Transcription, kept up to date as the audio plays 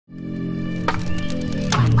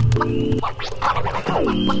Alright,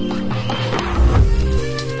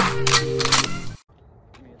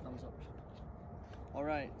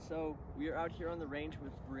 so we are out here on the range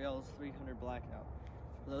with Brielle's 300 Blackout.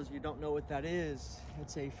 For those of you who don't know what that is,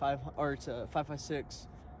 it's a 5.56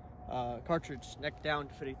 cartridge neck down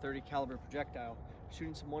to fit a 30 caliber projectile.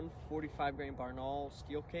 Shooting some 145 grain Barnaul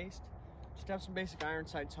steel cased. Just have some basic iron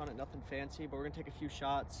sights on it, nothing fancy, but we're gonna take a few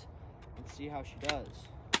shots and see how she does.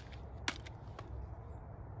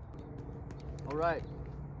 Alright.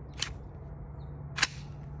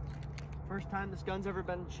 First time this gun's ever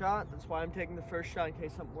been shot, that's why I'm taking the first shot in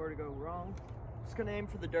case something were to go wrong. Just gonna aim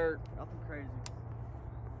for the dirt, nothing crazy.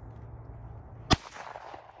 That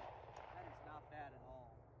is not bad at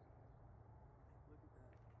all. Look at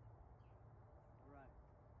that. Alright,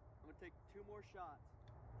 I'm gonna take 2 more shots.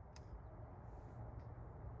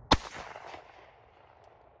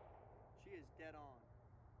 She is dead on.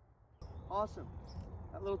 Awesome.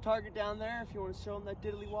 That little target down there, if you want to show them that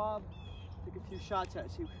diddly wob, take a few shots at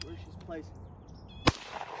it, see where she's placing.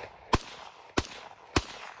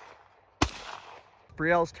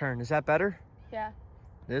 Brielle's turn. Is that better? Yeah.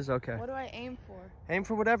 It is? Okay. What do I aim for? Aim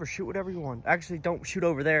for whatever. Shoot whatever you want. Actually, don't shoot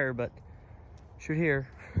over there, but shoot here.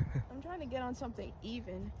 I'm trying to get on something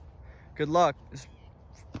even. Good luck.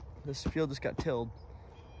 This field just got tilled.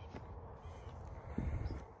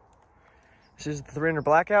 This is the 300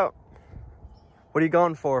 Blackout. What are you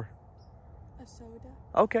going for? A soda.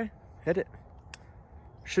 Okay. Hit it.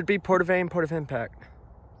 Should be port of aim, port of impact.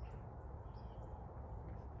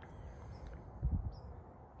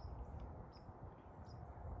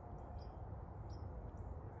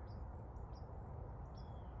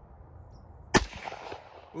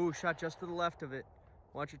 Ooh, shot just to the left of it.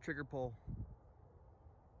 Watch your trigger pull.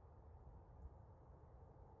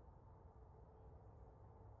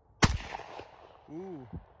 Ooh,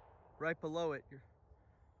 right below it. You're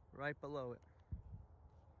right below it.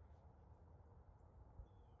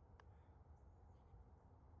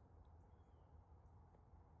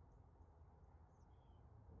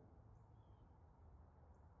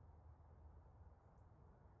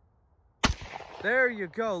 There you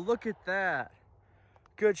go. Look at that.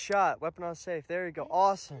 Good shot. Weapon on safe. There you go.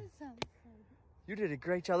 Awesome. You did a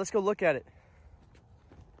great job. Let's go look at it.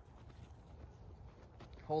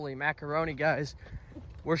 Holy macaroni, guys.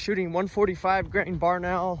 We're shooting 145 grain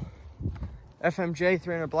Barnaul FMJ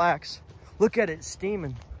 300 blacks. Look at it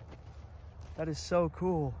steaming. That is so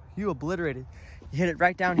cool. You obliterated. You hit it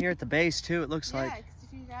right down here at the base too, it looks like. Yeah, because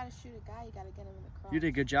if you gotta shoot a guy, you gotta get him in the crotch. You did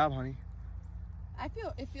a good job, honey.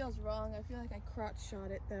 It feels wrong. I feel like I crotch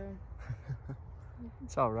shot it though.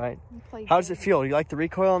 It's all right. How does it feel? You like the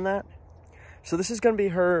recoil on that? So this is going to be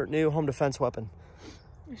her new home defense weapon.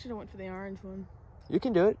 I should have went for the orange one. You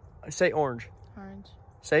can do it. Say orange. Orange.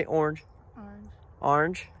 Say orange. Orange.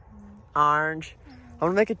 Orange. Orange. I'm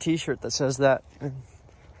going to make a t-shirt that says that. Because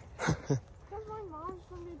my mom's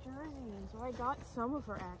from New Jersey, and so I got some of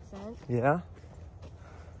her accent. Yeah?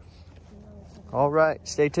 All right.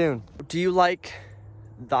 Stay tuned. Do you like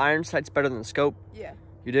the iron sights better than the scope? Yeah.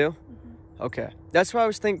 You do? Okay, that's what I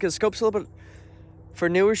was thinking, because scope's a little bit, for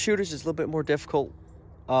newer shooters, it's a little bit more difficult.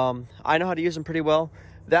 I know how to use them pretty well.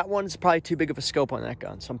 That one's probably too big of a scope on that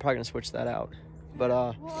gun, so I'm probably going to switch that out. But,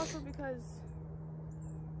 well, also because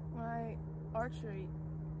my archery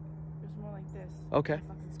is more like this. Okay,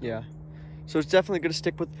 yeah. So it's definitely going to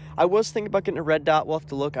stick with, I was thinking about getting a red dot. We'll have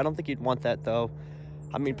to look. I don't think you'd want that, though.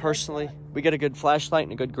 I mean, personally, we get a good flashlight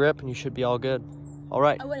and a good grip, and you should be all good. All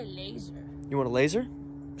right. I want a laser. You want a laser?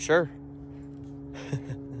 Sure.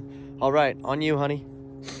 All right, on you, honey.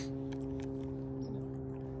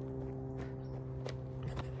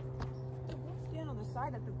 Stand on the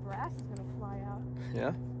side that the brass is gonna fly out.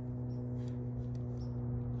 Yeah.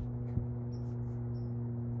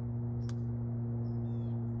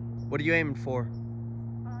 What are you aiming for?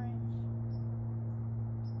 Orange.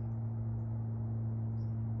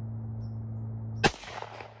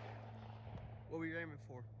 What were you aiming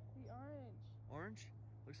for? The orange. Orange?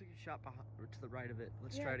 Looks like you shot behind, or to the right of it.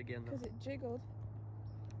 Let's try it again, though. Because it jiggled.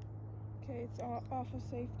 Okay, it's off of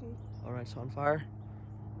safety. All right, it's on fire.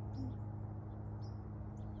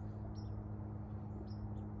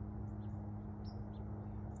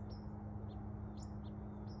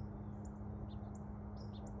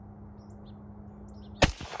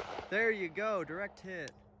 There you go, direct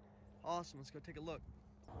hit. Awesome, let's go take a look.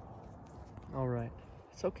 All right,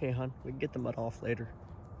 it's okay, hon. We can get the mud off later.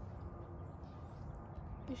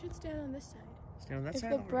 You should stand on this side. Stand on that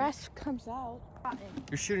side? If the brass comes out.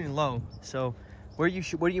 You're shooting low, so where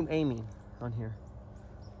are you aiming on here?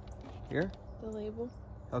 Here? The label.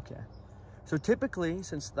 Okay. So typically,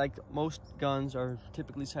 since like most guns are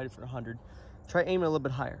typically sighted for 100, try aiming a little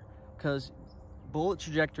bit higher, because bullet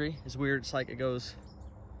trajectory is weird. It's like it goes,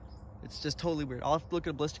 it's just totally weird. I'll have to look at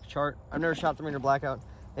a ballistic chart. I've never shot the Ranger Blackout.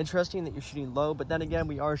 Interesting that you're shooting low, but then again,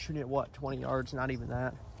 we are shooting at what, 20 yards, not even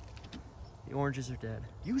that. The oranges are dead.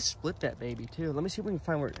 You split that baby too. Let me see if we can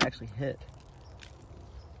find where it actually hit.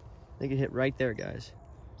 I think it hit right there, guys.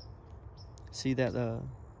 See that?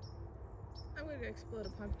 I'm gonna explode a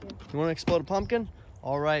pumpkin. You want to explode a pumpkin?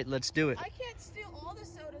 All right, let's do it. I can't steal all the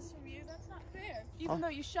sodas from you. That's not fair. Even though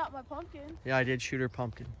you shot my pumpkin. Yeah, I did shoot her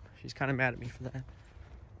pumpkin. She's kind of mad at me for that.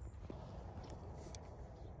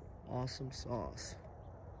 Awesome sauce.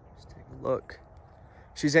 Let's take a look.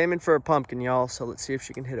 She's aiming for a pumpkin, y'all, so let's see if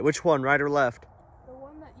she can hit it. Which one, right or left? The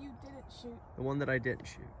one that you didn't shoot. The one that I didn't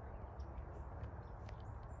shoot.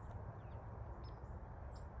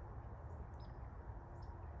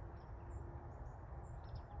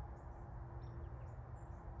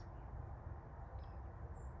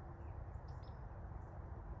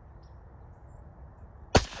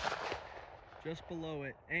 Just below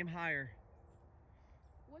it. Aim higher.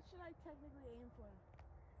 What should I technically aim for?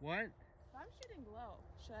 What? If I'm shooting low,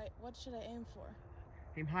 what should I aim for?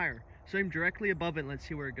 Aim higher. So aim directly above it and let's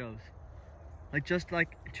see where it goes. Like just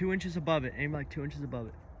like 2 inches above it. Aim like 2 inches above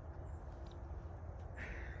it.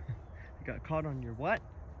 You got caught on your what?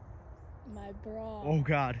 My bra. Oh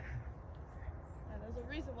God. Yeah, there's a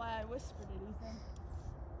reason why I whispered it, Ethan.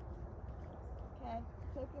 Okay,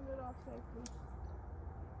 taking it off safely.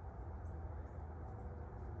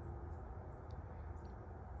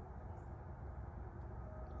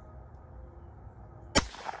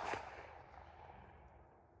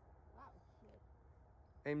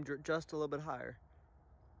 Aim just a little bit higher.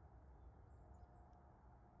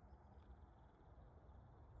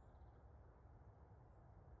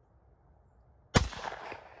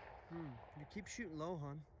 You keep shooting low,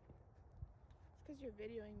 hon. It's because you're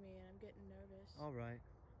videoing me and I'm getting nervous. All right.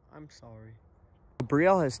 I'm sorry.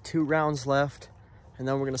 Brielle has 2 rounds left, and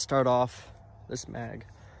then we're going to start off this mag.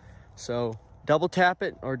 So double tap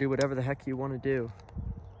it or do whatever the heck you want to do.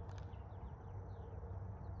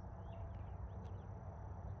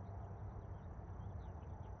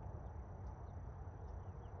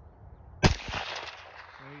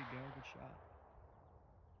 There you go, good shot.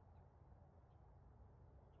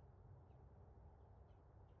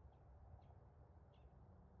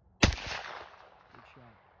 Good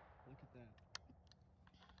shot. Look at that.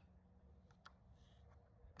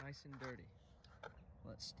 Nice and dirty.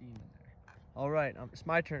 Let steam in there. All right, it's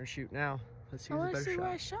my turn to shoot now. Let's see who's a better shot. I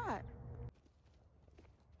want to see where I shot.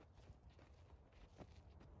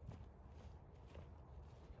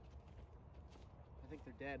 I think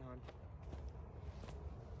they're dead, hon.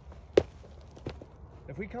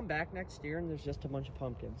 If we come back next year and there's just a bunch of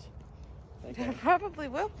pumpkins. There probably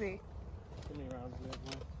will be. How many rounds do we have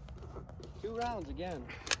left? 2 rounds again.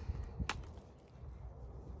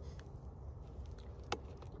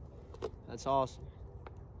 That's awesome.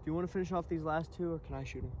 Do you want to finish off these last 2 or can I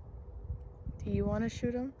shoot them? Do you want to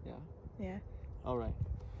shoot him? Yeah. Yeah. All right.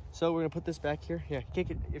 So we're going to put this back here. Yeah, kick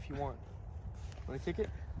it if you want. Want to kick it?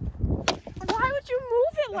 Why would you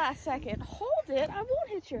move it last second? Hold it. I won't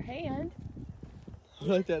hit your hand.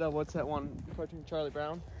 Like that, what's that one? Cartoon Charlie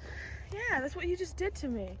Brown? Yeah, that's what you just did to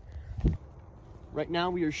me. Right now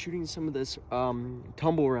we are shooting some of this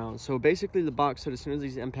tumble rounds. So basically the box said as soon as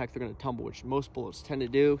these impact, they're going to tumble, which most bullets tend to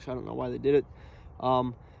do. So I don't know why they did it.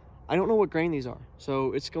 I don't know what grain these are.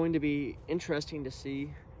 So it's going to be interesting to see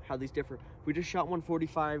how these differ. We just shot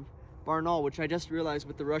 145 bar and all, which I just realized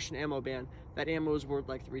with the Russian ammo ban, that ammo is worth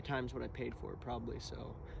like 3 times what I paid for it probably.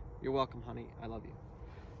 So you're welcome, honey. I love you.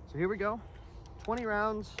 So here we go. 20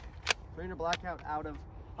 rounds. Ranger Blackout out of,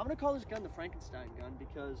 I'm going to call this gun the Frankenstein gun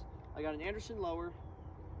because I got an Anderson lower,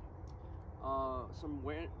 some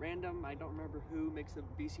random, I don't remember who makes the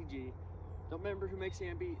BCG, don't remember who makes the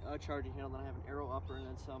ambi charging handle, then I have an arrow upper, and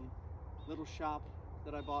then some little shop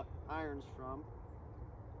that I bought irons from.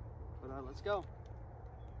 But let's go.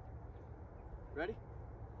 Ready?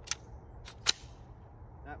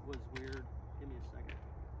 That was weird. Give me a second.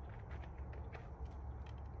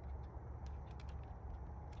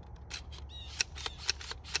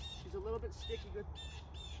 She's a little bit sticky good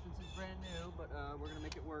since it's brand new, but we're gonna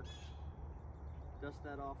make it work. Dust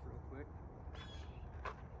that off real quick.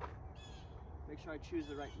 Make sure I choose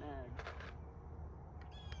the right mag.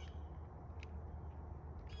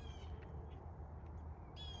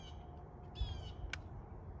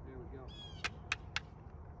 There we go.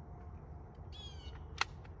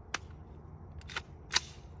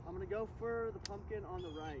 I'm gonna go for the pumpkin on the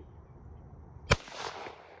right.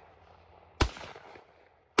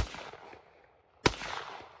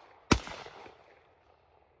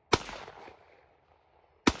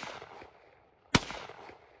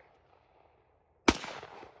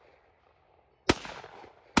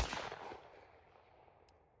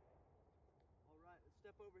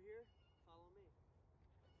 Follow me.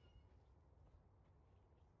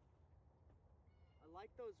 I like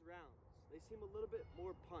those rounds. They seem a little bit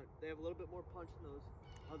more punch. They have a little bit more punch than those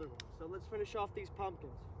other ones. So let's finish off these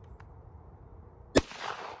pumpkins.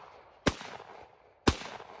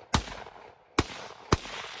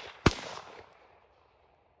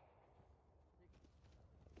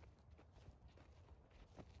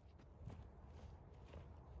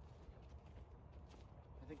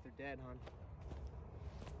 I think they're dead, hon.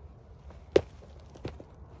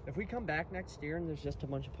 If we come back next year and there's just a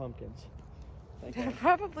bunch of pumpkins, There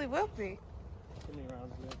probably will be. how many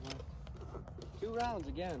rounds do we have left? 2 rounds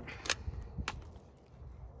again.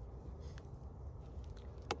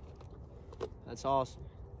 That's awesome.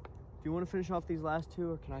 Do you want to finish off these last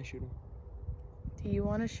 2, or can I shoot them? Do you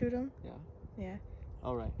want to shoot him? Yeah. Yeah.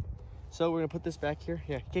 All right. So we're gonna put this back here.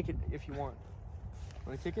 Yeah, kick it if you want.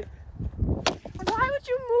 Want to kick it? Why would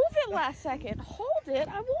you move it last second? Hold it.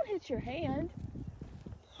 I won't hit your hand.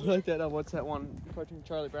 Like that. What's that one? Cartoon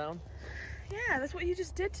Charlie Brown. Yeah, that's what you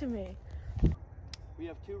just did to me. We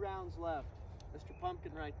have 2 rounds left. Mr.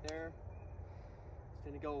 Pumpkin right there. It's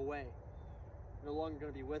gonna go away. No longer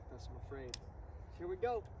gonna be with us, I'm afraid. So here we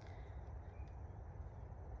go.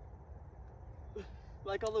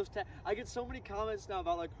 Like all those, I get so many comments now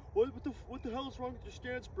about like, what the hell is wrong with your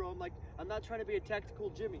stance, bro? I'm like, I'm not trying to be a tactical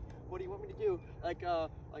Jimmy. What do you want me to do? Like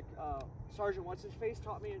Sergeant What's His Face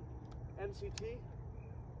taught me in MCT.